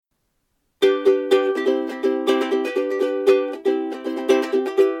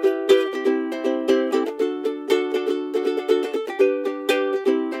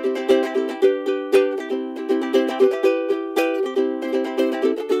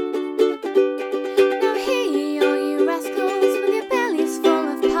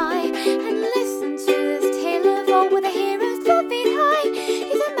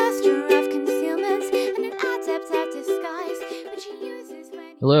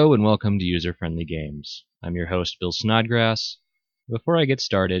Hello and welcome to User Friendly Games. I'm your host, Bill Snodgrass. Before I get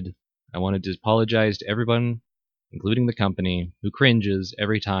started, I wanted to apologize to everyone, including the company, who cringes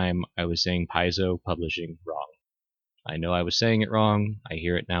every time I was saying Paizo Publishing wrong. I know I was saying it wrong, I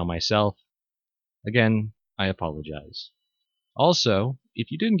hear it now myself. Again, I apologize. Also, if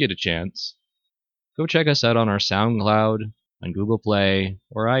you didn't get a chance, go check us out on our SoundCloud, on Google Play,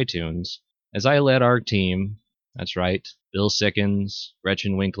 or iTunes, as I led our team, that's right, Bill Sickens,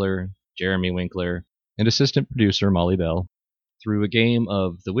 Gretchen Winkler, Jeremy Winkler, and assistant producer Molly Bell, through a game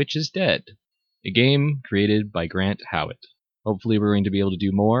of The Witch is Dead, a game created by Grant Howitt. Hopefully we're going to be able to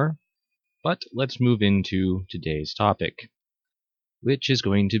do more, but let's move into today's topic, which is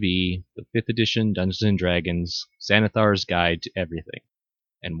going to be the 5th edition Dungeons & Dragons Xanathar's Guide to Everything,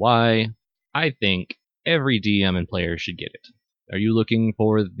 and why I think every DM and player should get it. Are you looking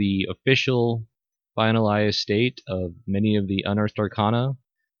for the official, finalized state of many of the unearthed arcana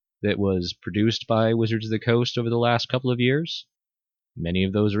that was produced by Wizards of the Coast over the last couple of years? Many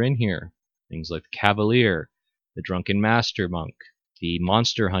of those are in here. Things like the Cavalier, the Drunken Master Monk, the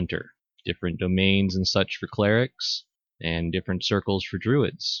Monster Hunter, different domains and such for clerics, and different circles for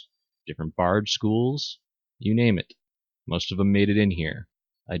druids, different bard schools, you name it. Most of them made it in here.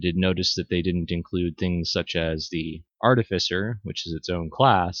 I did notice that they didn't include things such as the Artificer, which is its own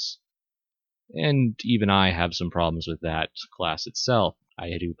class, and even I have some problems with that class itself. I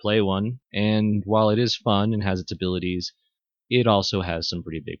do play one, and while it is fun and has its abilities, it also has some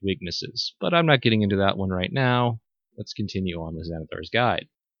pretty big weaknesses. But I'm not getting into that one right now. Let's continue on with Xanathar's Guide.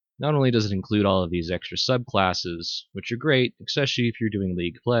 Not only does it include all of these extra subclasses, which are great, especially if you're doing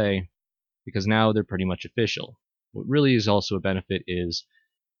League play, because now they're pretty much official. What really is also a benefit is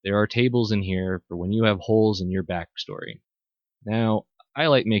there are tables in here for when you have holes in your backstory. Now, I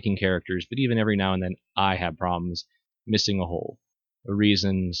like making characters, but even every now and then I have problems missing a hole, a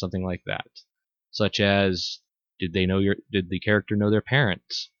reason, something like that. Such as, did the character know their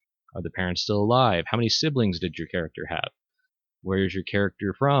parents? Are the parents still alive? How many siblings did your character have? Where is your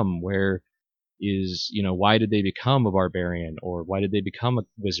character from? Why did they become a barbarian? Or why did they become a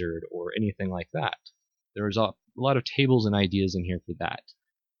wizard? Or anything like that. There's a lot of tables and ideas in here for that.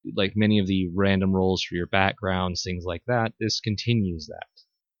 Like many of the random rolls for your backgrounds, things like that, this continues that.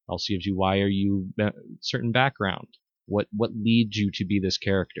 Also gives you why are you certain background, what leads you to be this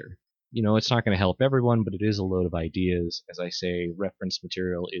character. It's not going to help everyone, but it is a load of ideas. As I say, reference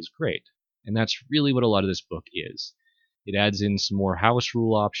material is great, and that's really what a lot of this book is. It adds in some more house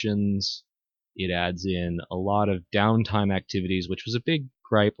rule options. It adds in a lot of downtime activities, which was a big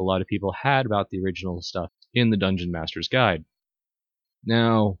gripe a lot of people had about the original stuff in the Dungeon Master's Guide.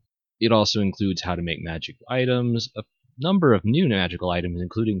 Now, it also includes how to make magical items, a number of new magical items,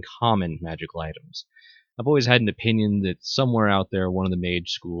 including common magical items. I've always had an opinion that somewhere out there, one of the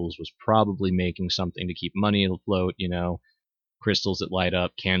mage schools was probably making something to keep money afloat, crystals that light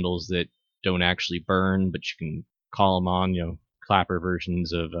up, candles that don't actually burn, but you can call them on, clapper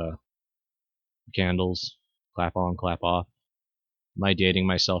versions of candles, clap on, clap off. Am I dating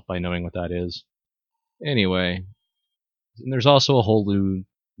myself by knowing what that is? Anyway, and there's also a whole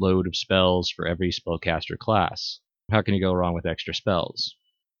load of spells for every spellcaster class. How can you go wrong with extra spells?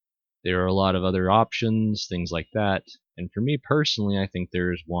 There are a lot of other options, things like that, and for me personally, I think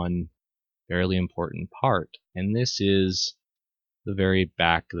there is one fairly important part, and this is the very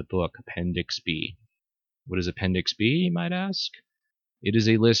back of the book, Appendix B. What is Appendix B, you might ask? It is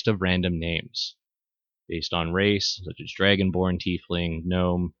a list of random names, based on race, such as Dragonborn, Tiefling,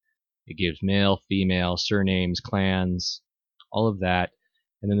 Gnome. It gives male, female, surnames, clans, all of that.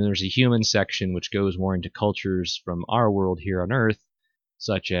 And then there's a human section which goes more into cultures from our world here on Earth,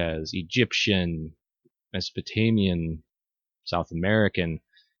 such as Egyptian, Mesopotamian, South American.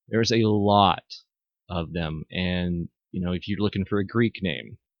 There's a lot of them. And, if you're looking for a Greek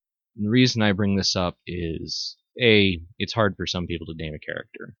name, and the reason I bring this up is, it's hard for some people to name a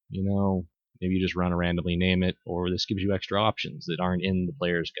character. Maybe you just randomly name it, or this gives you extra options that aren't in the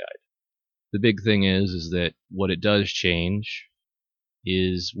player's guide. The big thing is that what it does change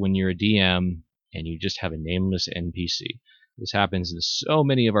is when you're a DM and you just have a nameless NPC. This happens in so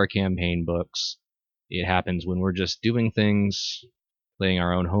many of our campaign books. It happens when we're just doing things, playing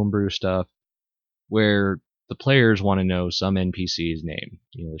our own homebrew stuff, where the players want to know some NPC's name,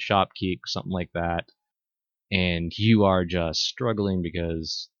 the shopkeep, something like that, and you are just struggling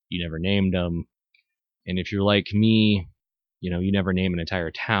because you never named them. And if you're like me, you never name an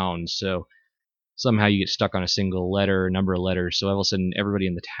entire town, so somehow you get stuck on a single letter, number of letters, so all of a sudden everybody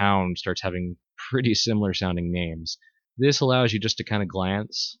in the town starts having pretty similar sounding names. This allows you just to kind of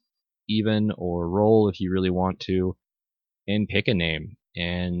glance, even, or roll if you really want to, and pick a name.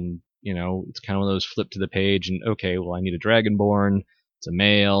 and it's kind of one of those flip to the page and okay, well, I need a dragonborn. It's a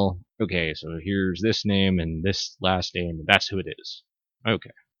male. Okay, so here's this name and this last name, and that's who it is.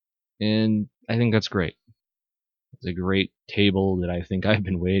 Okay, and I think that's great. It's a great table that I think I've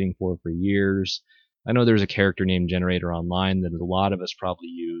been waiting for years. I know there's a character name generator online that a lot of us probably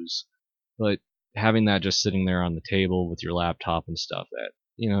use, but having that just sitting there on the table with your laptop and stuff, that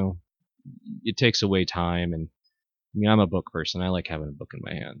it takes away time. And I mean, I'm a book person. I like having a book in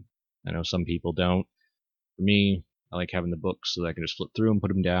my hand. I know some people don't. For me, I like having the books so that I can just flip through them, put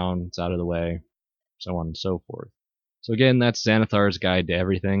them down, it's out of the way, so on and so forth. So again, that's Xanathar's Guide to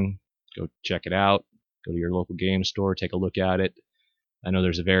Everything. Go check it out. Go to your local game store, take a look at it. I know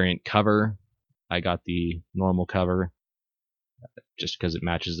there's a variant cover. I got the normal cover just because it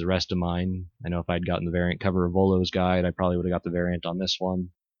matches the rest of mine. I know if I'd gotten the variant cover of Volo's Guide, I probably would have got the variant on this one.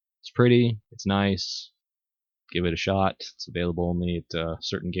 It's pretty. It's nice. Give it a shot. It's available only at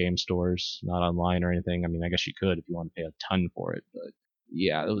certain game stores, not online or anything. I mean, I guess you could if you want to pay a ton for it, but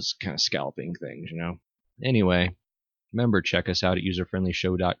yeah, those kind of scalping things, Anyway, remember, check us out at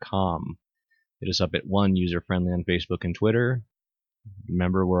userfriendlyshow.com. Hit us up at userfriendly on Facebook and Twitter.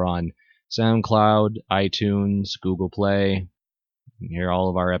 Remember, we're on SoundCloud, iTunes, Google Play. You can hear all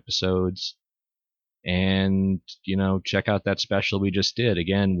of our episodes. And, check out that special we just did.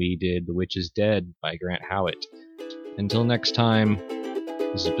 Again, we did The Witch is Dead by Grant Howitt. Until next time,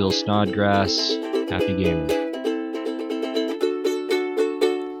 this is Bill Snodgrass. Happy gaming. The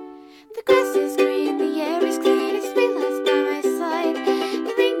grass is green, the air is clean, it's realized by my side.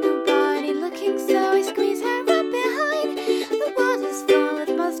 There ain't nobody looking, so I squeeze her up behind. The water's full of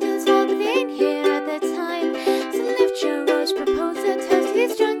monsters, all but they ain't here at that time. So lift your rose, propose a toast to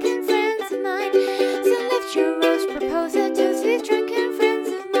these drunken friends of mine. So lift your rose, propose a toast to these drunken friends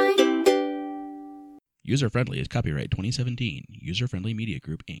of mine. User Friendly is copyright 2017, User Friendly Media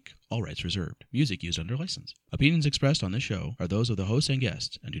Group, Inc., all rights reserved. Music used under license. Opinions expressed on this show are those of the hosts and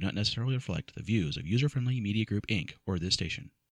guests and do not necessarily reflect the views of User Friendly Media Group, Inc., or this station.